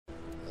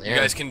You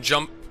guys can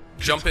jump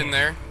in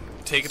there,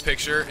 take a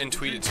picture, and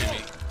tweet it to me.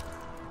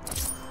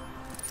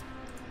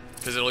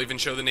 Because it'll even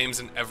show the names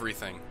and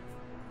everything.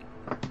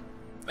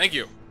 Thank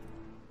you.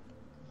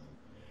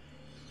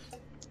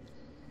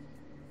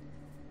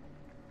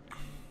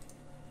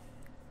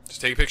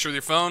 Just take a picture with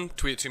your phone,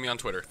 tweet it to me on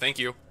Twitter. Thank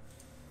you.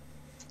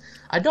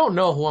 I don't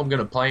know who I'm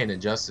gonna play in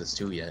Injustice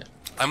 2 yet.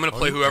 I'm gonna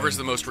play whoever's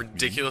the most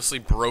ridiculously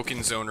broken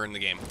zoner in the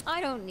game.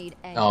 I don't need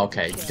any. Oh,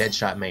 okay.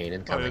 Deadshot main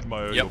incoming.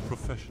 Yep.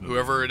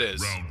 Whoever it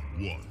is.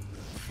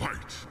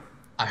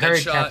 I heard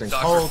Deadshot, Captain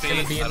Dr. Cold's Fate,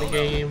 gonna be in I the don't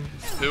know. game.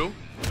 Who?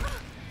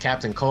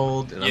 Captain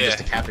Cold, and I'm just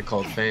a Captain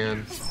Cold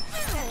fan.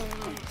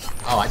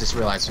 Oh, I just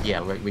realized,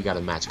 yeah, we got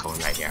a match going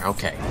right here.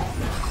 Okay.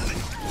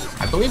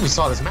 I believe we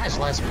saw this match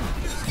last week.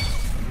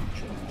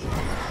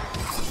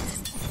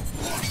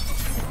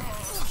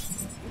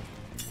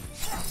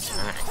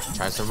 Alright,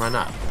 tries to run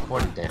up.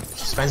 40 damage.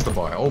 Spends the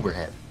bar.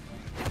 Overhead.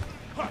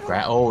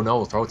 Oh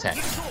no, throw tech.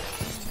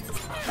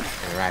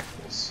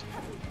 Interactables.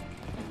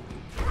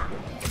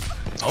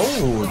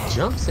 Oh,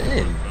 jumps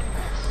in.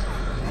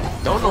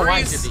 Don't know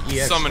why he did the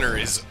EX. Summoner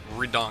is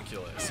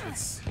redonkulous.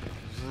 It's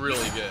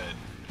really good.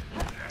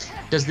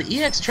 Does the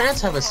EX trance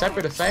have a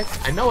separate effect?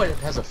 I know it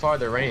has a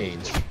farther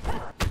range.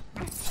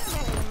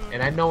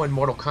 And I know in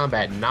Mortal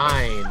Kombat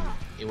 9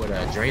 it would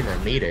drain their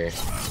meter.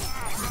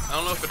 I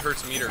don't know if it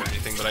hurts meter or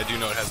anything, but I do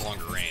know it has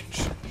longer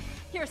range.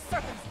 Your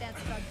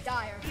circumstances are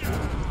dire.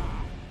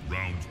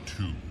 Round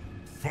 2.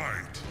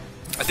 Fight.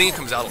 I think it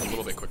comes out a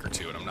little bit quicker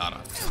too, and I'm not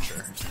 100%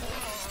 sure.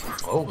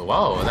 Oh,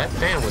 whoa, that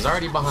fan was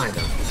already behind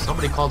him.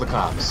 Somebody called the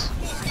cops.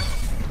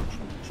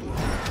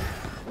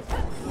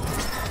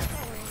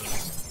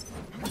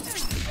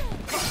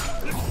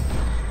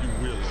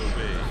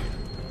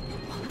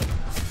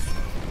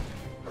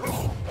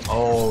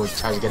 Oh, he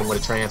tried to get him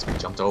with a trance, but he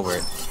jumped over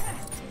it.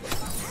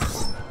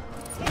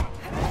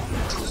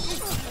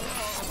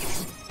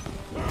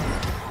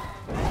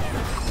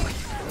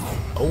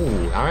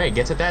 Oh, alright,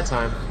 gets it that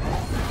time.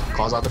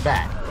 Calls out the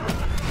bat.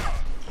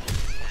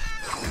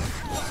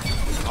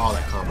 Oh,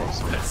 that combo.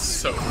 That's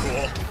so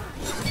cool.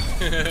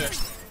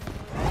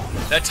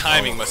 That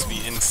timing must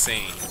be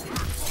insane.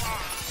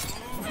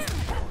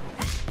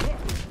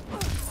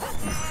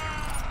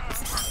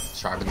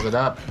 Sharpens it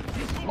up.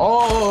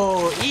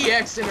 Oh,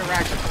 EX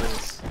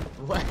interactables.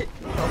 What?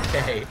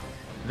 Okay.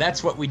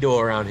 That's what we do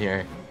around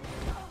here.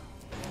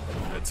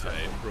 That's how it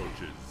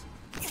Approaches.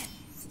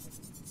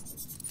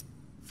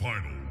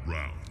 Final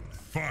round.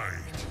 Fight.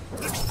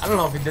 I don't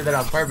know if he did that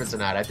on purpose or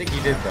not. I think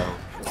he did, though.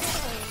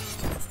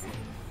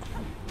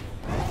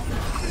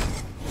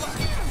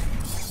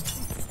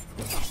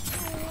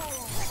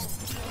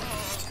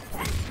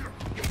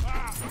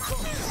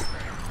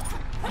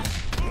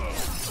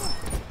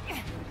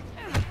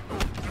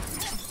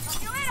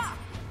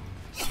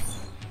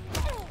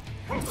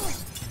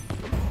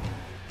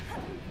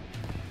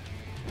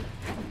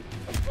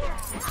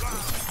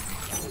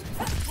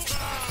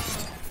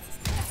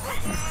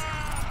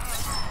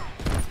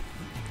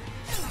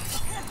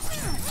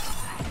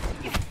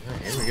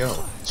 Here we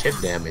go. Chip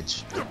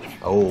damage.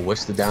 Oh,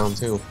 what's the down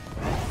too?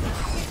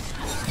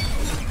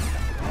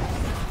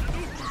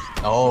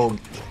 Oh,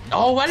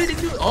 oh, why did he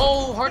do?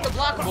 Oh, hard to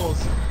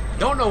blockables.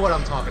 Don't know what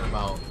I'm talking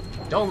about.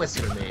 Don't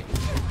listen to me.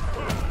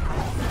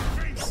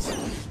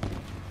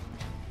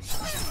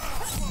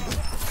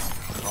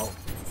 Oh,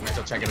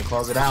 Retro checking to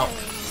close it out.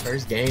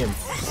 First game.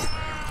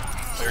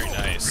 Very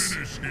nice.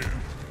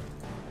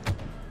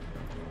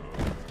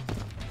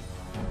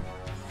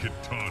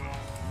 Kitana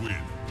wins.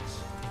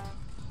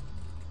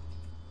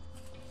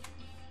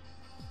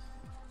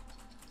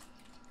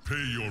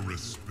 Pay your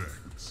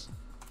respects.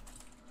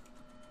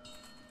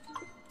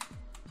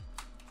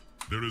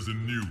 There is a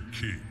new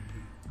king.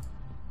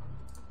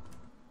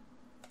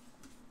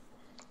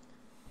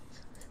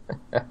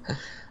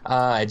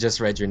 I just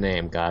read your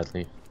name,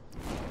 Godly.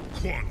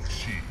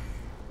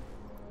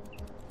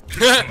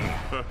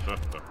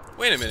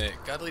 Wait a minute,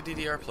 Godly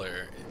DDR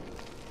player.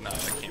 No,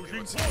 that can't be what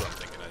I'm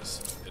thinking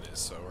it is,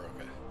 so we're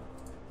okay.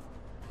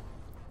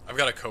 I've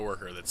got a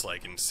coworker that's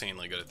like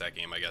insanely good at that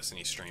game, I guess, and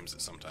he streams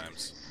it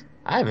sometimes.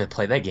 I haven't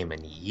played that game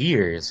in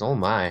years. Oh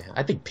my.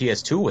 I think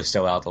PS2 was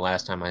still out the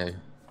last time I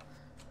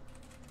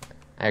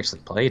actually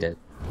played it.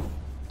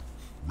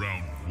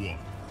 Round 1.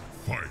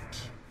 Fight.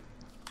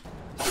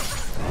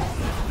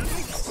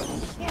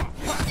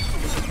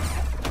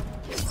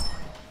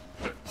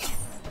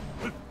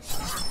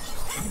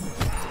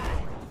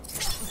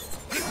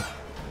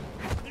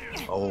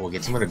 Oh,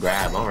 gets him with a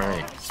grab.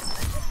 Alright.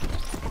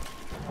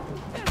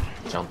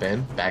 Jump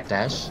in.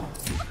 Backdash.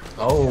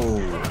 Oh.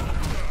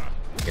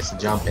 Gets the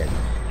jump in.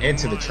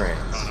 Into the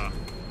trance.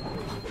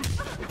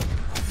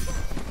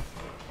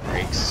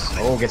 Breaks.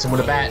 Oh, gets him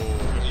with a bat.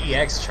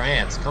 EX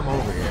trance. Come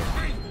over here.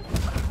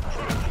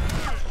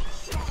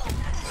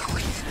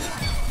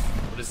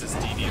 What is this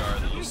DDR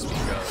that you speak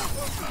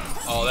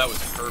of? Oh, that was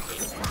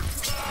perfect.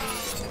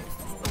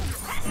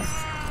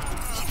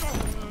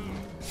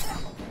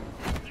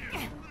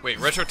 Wait,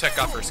 RetroTech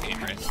got first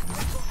game, right?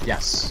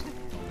 Yes.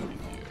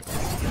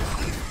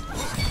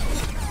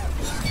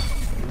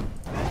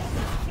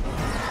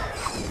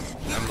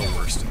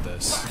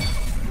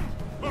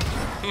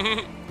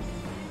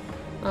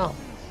 Oh.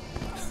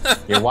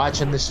 You're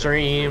watching the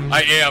stream.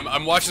 I am.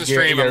 I'm watching the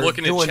stream. You're I'm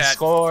looking at doing chat.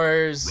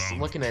 scores,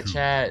 looking at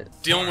chat.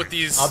 Dealing with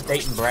these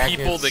updating brackets.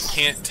 people that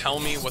can't tell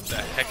me what the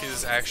heck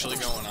is actually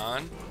going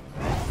on.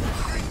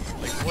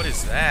 Like, what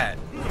is that?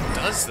 Who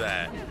does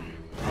that?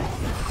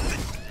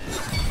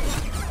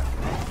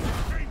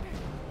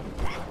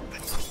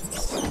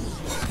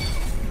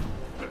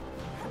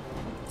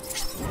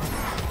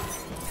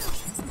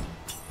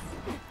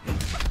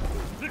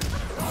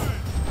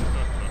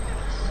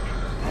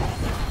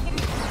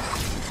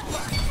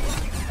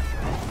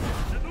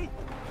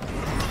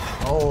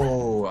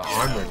 Oh,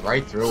 arm went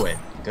right through it.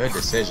 Good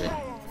decision.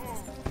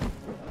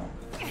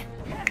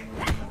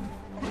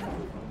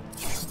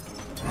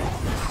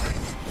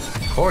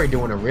 Corey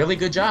doing a really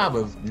good job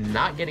of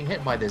not getting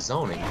hit by this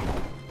zoning.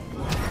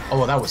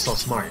 Oh, that was so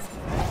smart.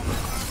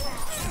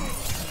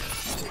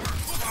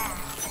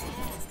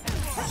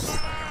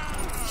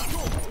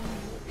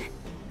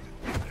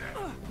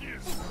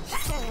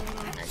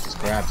 Alright, just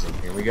grabs him.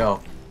 Here we go.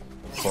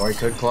 Corey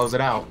could close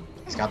it out.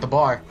 He's got the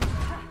bar.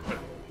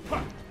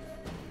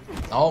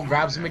 Oh,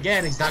 grabs him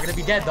again. He's not gonna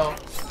be dead though.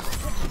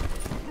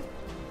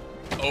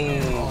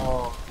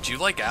 Oh. Do you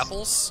like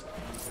apples?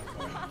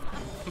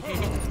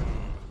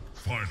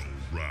 Final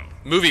round.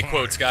 Movie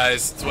quotes,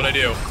 guys. That's what I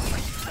do.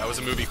 That was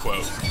a movie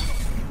quote.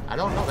 I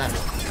don't know that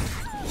one.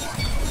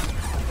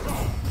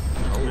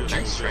 Oh,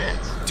 nice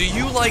trance. Do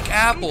you like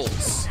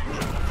apples?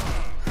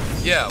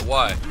 Yeah,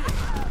 why?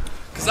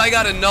 Because I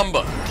got a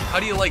number.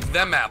 How do you like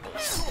them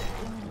apples?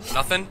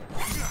 Nothing?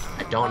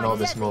 I don't know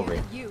this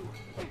movie.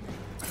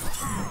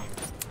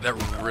 That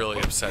really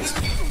upsets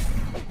me.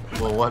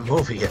 Well, what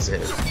movie is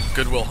it?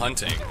 Good Will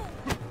Hunting.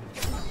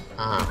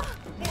 Like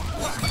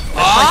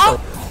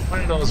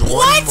one of those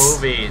one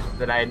movies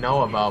that I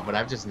know about, but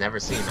I've just never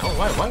seen. Oh,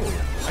 why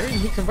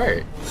didn't he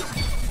convert?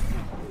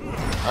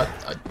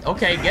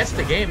 Okay, gets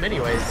the game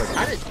anyways, but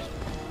how did...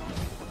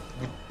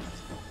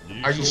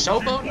 Are you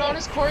showboating on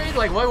us, Corey?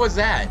 Like, what was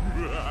that?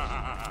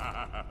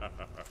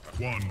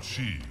 Quan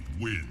Chi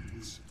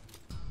wins.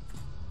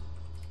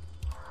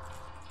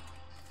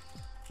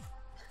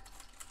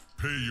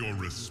 Pay your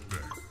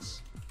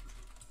respects.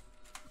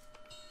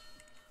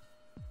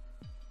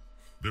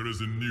 There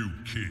is a new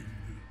king.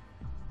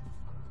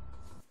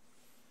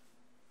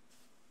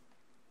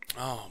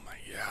 Oh my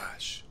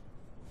gosh.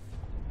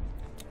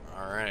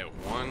 Alright,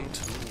 1,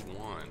 2,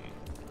 1.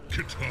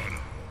 Katana.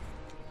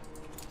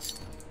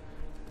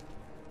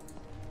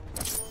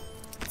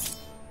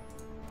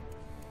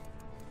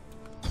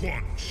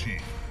 Quan Chi.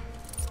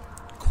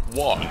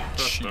 Quan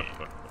Chi.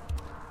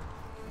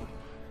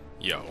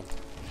 Yo.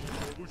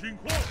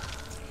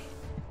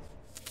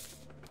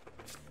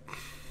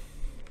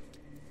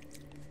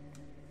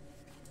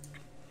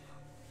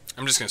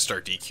 I'm just gonna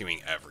start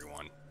DQing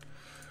everyone.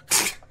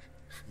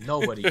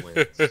 Nobody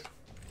wins.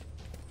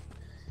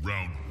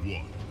 Round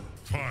 1.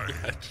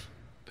 Fight.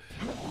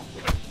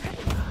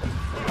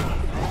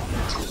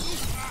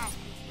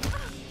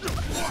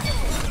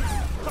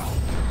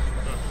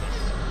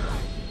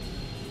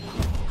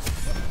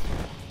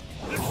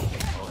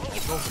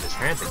 Go for the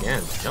trance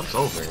again. Jumps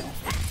over it.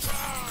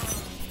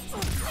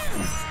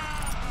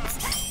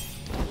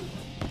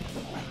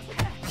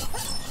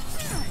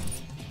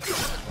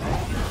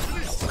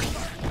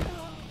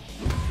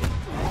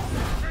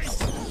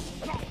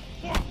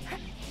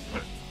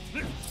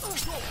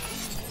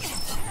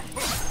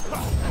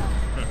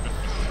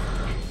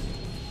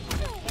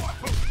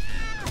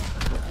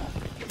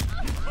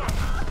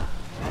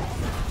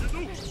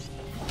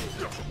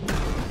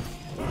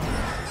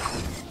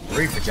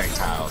 Three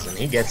projectiles, and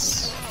he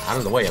gets out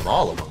of the way of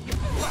all of them.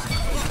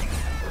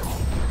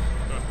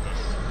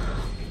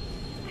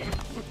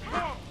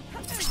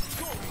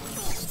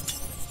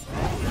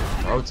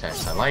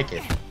 RetroTech, I like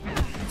it.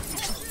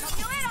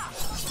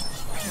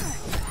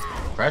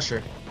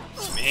 Pressure.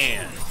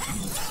 Man.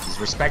 He's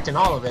respecting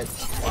all of it.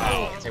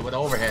 Wow. Hit with the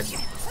overhead.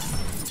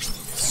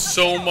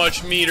 So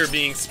much meter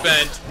being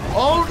spent.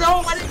 Oh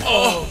no! I didn't.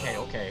 Oh,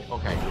 okay.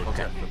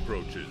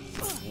 Approaches.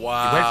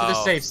 Wow. He went for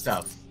the safe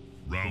stuff.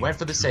 Round Went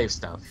for the 2. safe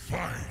stuff.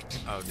 Fight.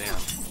 Oh, damn.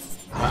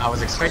 I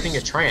was expecting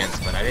a trance,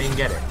 but I didn't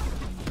get it.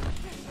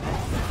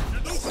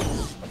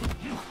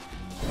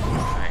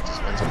 Alright,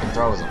 just runs up and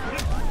throws him.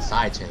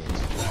 Side change.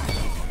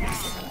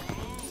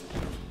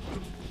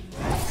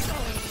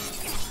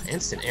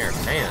 Instant air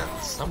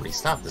fans. Somebody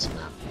stop this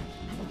map.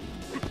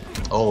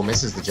 Oh,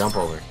 misses the jump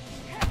over.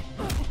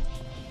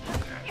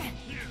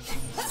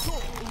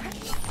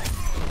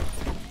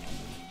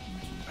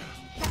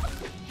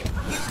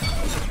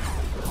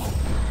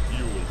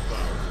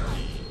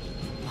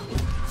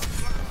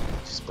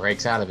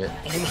 Breaks out of it.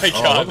 Oh my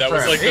god, that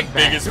was like the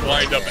biggest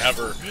wind-up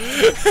ever.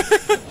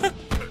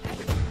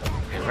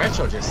 And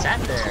Retro just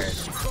sat there.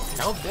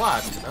 Held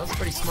block. That was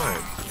pretty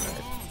smart.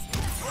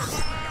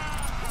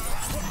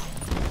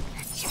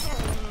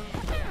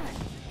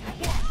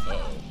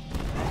 Uh-oh.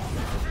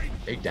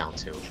 Big down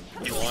two.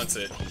 He wants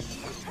it.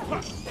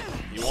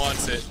 He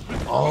wants it.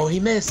 Oh, he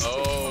missed.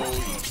 Oh,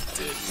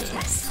 he did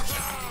miss.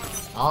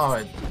 Oh,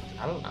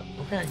 I don't know.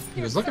 Okay.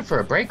 He was looking for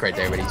a break right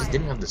there, but he just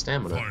didn't have the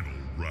stamina. Final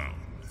round.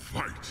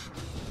 Fight.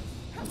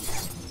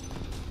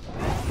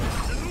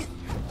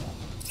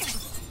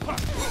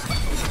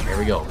 Here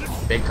we go.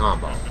 Big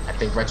combo. I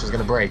think Retro's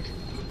gonna break.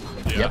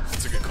 Yeah, Yep.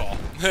 that's a good call.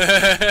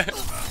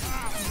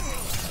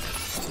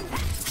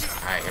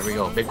 Alright, here we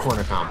go. Big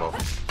corner combo.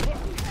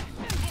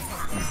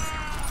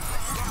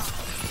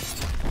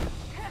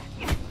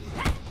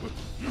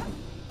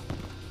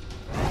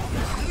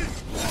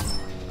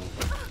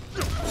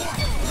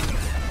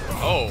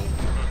 Oh.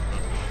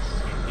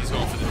 He's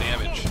going for the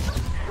damage.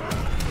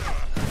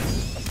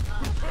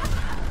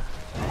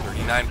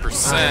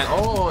 39%.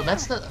 Oh,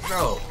 that's the...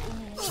 Bro.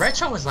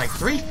 Retro was like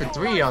 3 for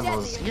 3 on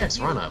those EX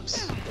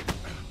run-ups.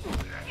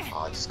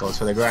 Oh, it just goes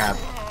for the grab.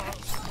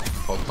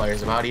 Both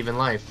players about even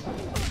life.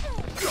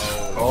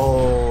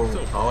 Oh,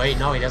 wait,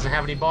 no, he doesn't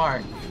have any bar.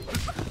 No,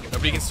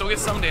 but he can still get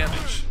some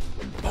damage.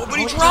 Oh, but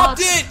he Oh,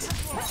 dropped he it!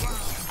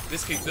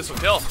 This will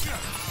kill.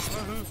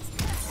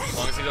 As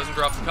long as he doesn't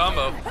drop the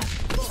combo.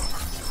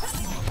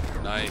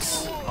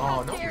 Nice.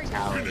 Oh, no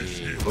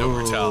brutality. No Ooh.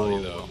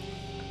 brutality, though.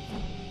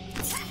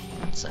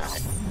 It's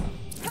alright.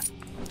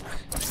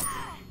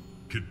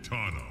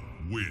 Kitana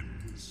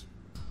wins.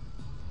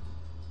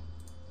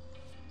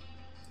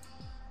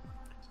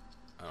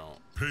 Oh.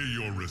 Pay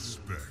your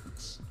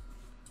respects.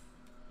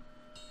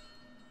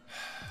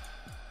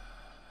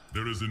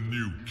 There is a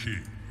new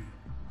king.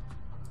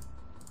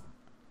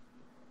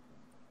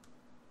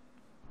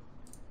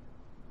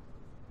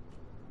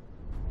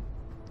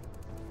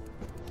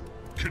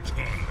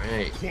 Kitana.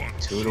 Alright, Quan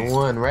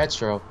 2-1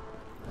 Retro.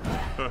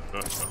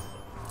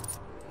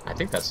 I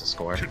think that's the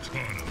score.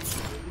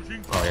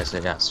 Kitana. Oh, yes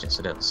it is. Yes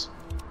it is.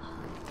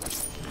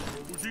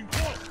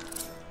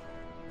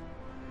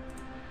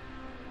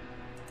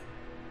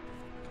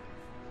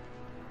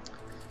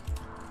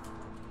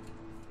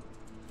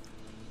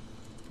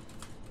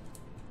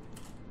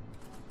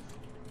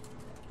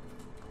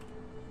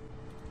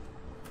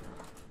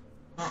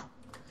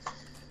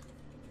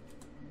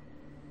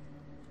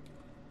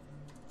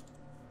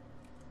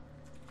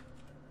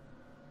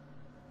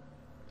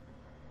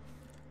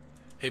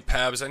 Hey,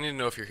 Pabs, I need to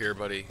know if you're here,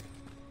 buddy.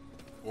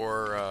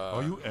 Or,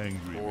 Are you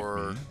angry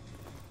or, with me?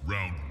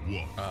 Round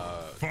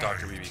 1.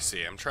 Dr.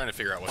 BBC. I'm trying to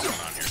figure out what's going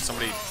on here.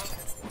 Somebody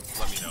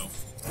let me know.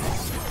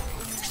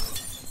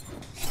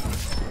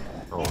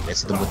 Oh,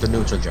 gets them with the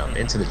neutral jump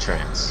into the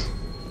trance.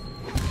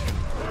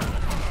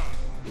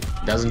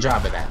 Doesn't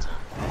drop it that time.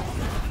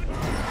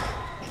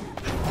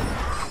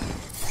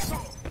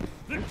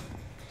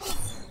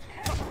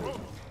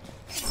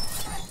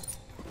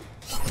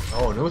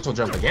 Oh, neutral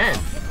jump again.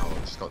 Oh,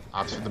 just go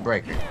opts for the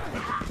breaker.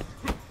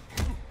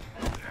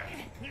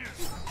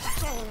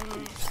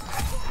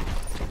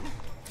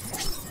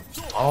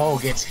 Oh,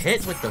 gets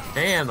hit with the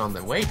fan on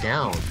the way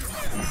down.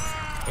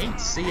 Hate to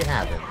see it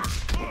happen.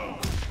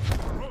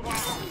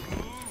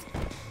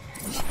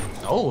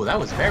 Oh, that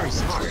was very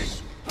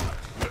smart.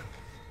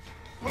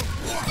 Oh,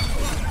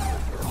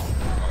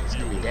 it's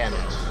gonna be damage.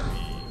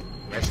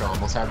 Retro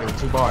almost having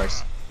 2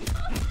 bars.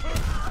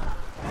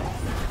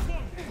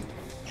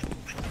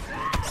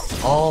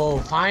 Oh,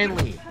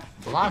 finally!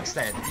 Blocks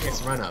that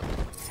EX run up.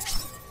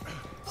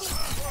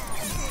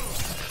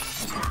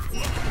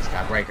 He's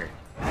got breaker.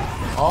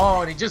 Oh,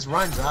 and he just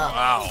runs up.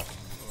 Wow.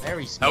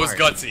 Very smart. That was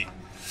gutsy.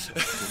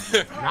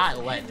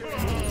 Not letting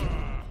him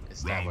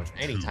establish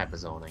any type of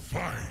zoning.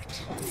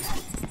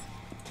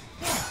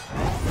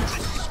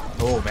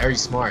 Oh, very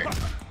smart.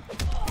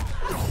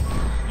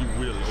 You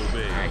will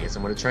obey. Alright, gets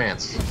him with a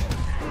trance.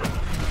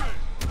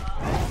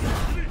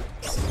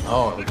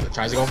 Oh,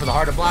 tries to go for the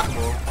harder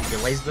blockable.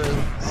 Delays the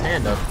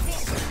stand up.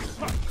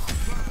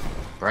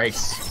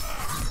 Breaks.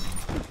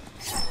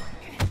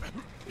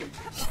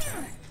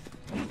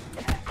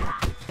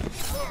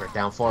 We're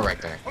down 4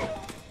 right there.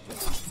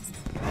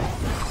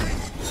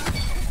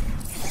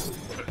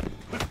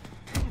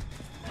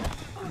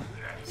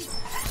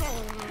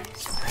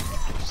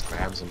 Just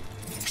grabs him.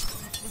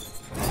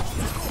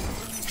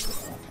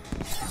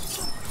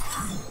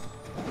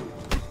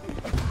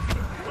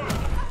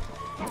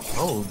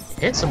 Oh,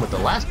 hits him with the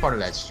last part of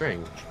that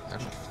string.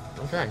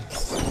 Okay.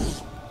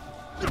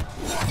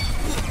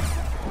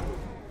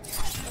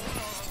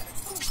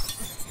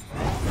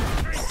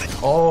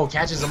 Oh,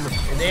 catches him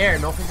in the air,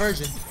 no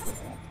conversion.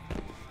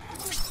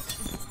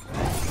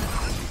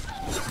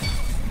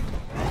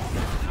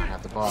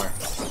 Not the bar.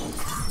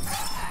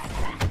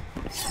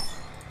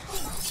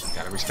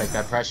 Gotta respect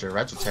that pressure.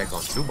 RetroTech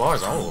on 2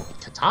 bars. Oh,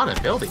 Katana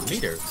building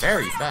meter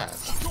very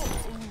fast.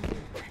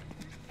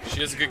 She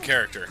has a good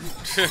character.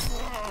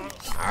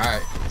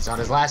 Alright, it's on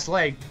his last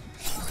leg.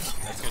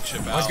 That's gonna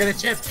chip I was out. gonna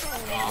chip.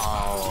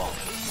 Oh.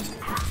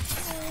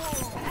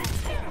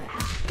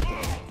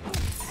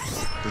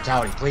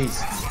 Brutality, please.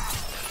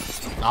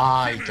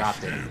 Ah, he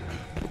dropped it.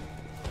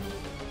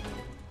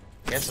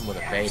 Gets him with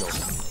a fatal.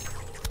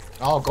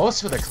 Oh,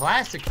 goes for the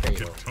classic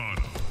fatal.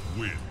 Kitana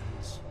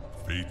wins.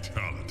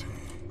 Fatality.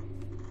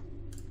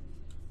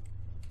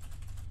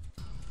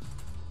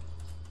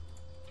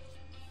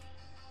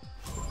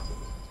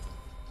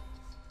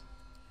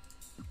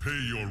 Pay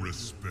your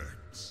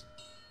respects.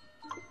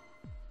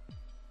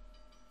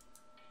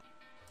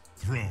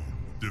 Throne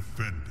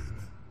defended.